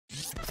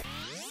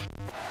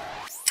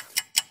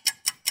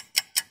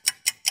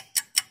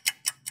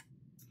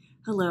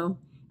Hello,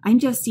 I'm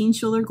Justine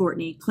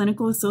Gortney,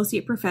 Clinical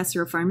Associate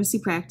Professor of Pharmacy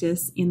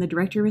Practice and the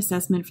Director of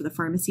Assessment for the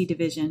Pharmacy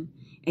Division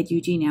at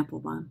Eugene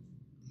Applebaum.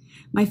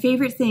 My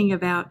favorite thing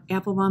about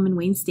Applebaum and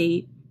Wayne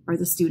State are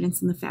the students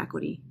and the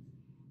faculty.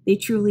 They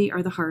truly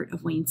are the heart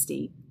of Wayne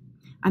State.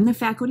 I'm the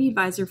faculty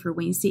advisor for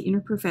Wayne State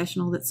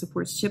Interprofessional that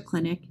supports CHIP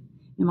Clinic.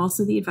 I'm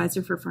also the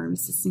advisor for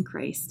Pharmacists in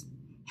Christ.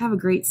 Have a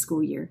great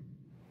school year.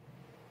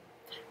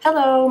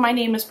 Hello, my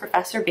name is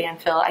Professor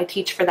Banfill. I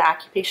teach for the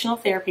Occupational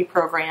Therapy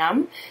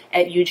Program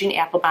at Eugene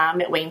Applebaum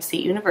at Wayne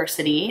State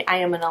University. I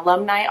am an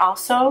alumni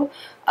also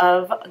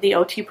of the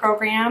OT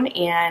program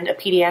and a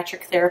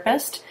pediatric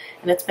therapist,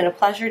 and it's been a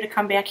pleasure to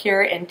come back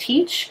here and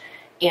teach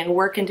and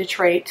work in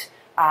Detroit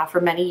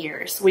for many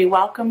years. We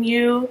welcome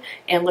you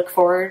and look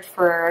forward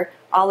for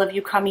all of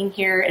you coming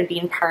here and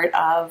being part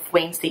of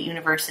Wayne State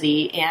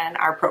University and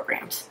our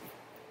programs.